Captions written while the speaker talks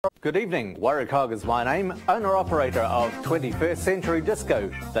Good evening, Warwick Hogg is my name, owner-operator of 21st Century Disco,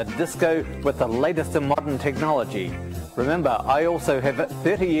 the disco with the latest in modern technology. Remember, I also have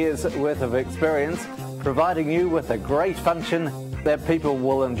 30 years worth of experience providing you with a great function that people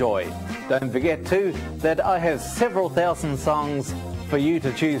will enjoy. Don't forget too that I have several thousand songs for you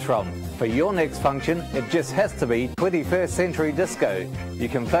to choose from. For your next function, it just has to be 21st Century Disco. You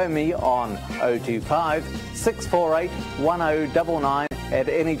can phone me on 025 648 1099 at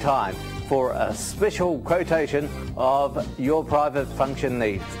any time for a special quotation of your private function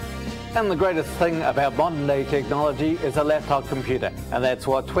needs. And the greatest thing about modern day technology is a laptop computer, and that's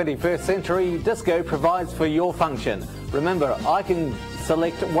what 21st Century Disco provides for your function. Remember, I can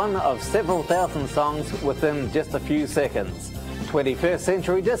select one of several thousand songs within just a few seconds. 21st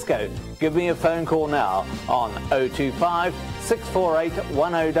Century Disco. Give me a phone call now on 025 648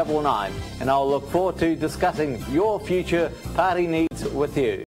 1099 and I'll look forward to discussing your future party needs with you.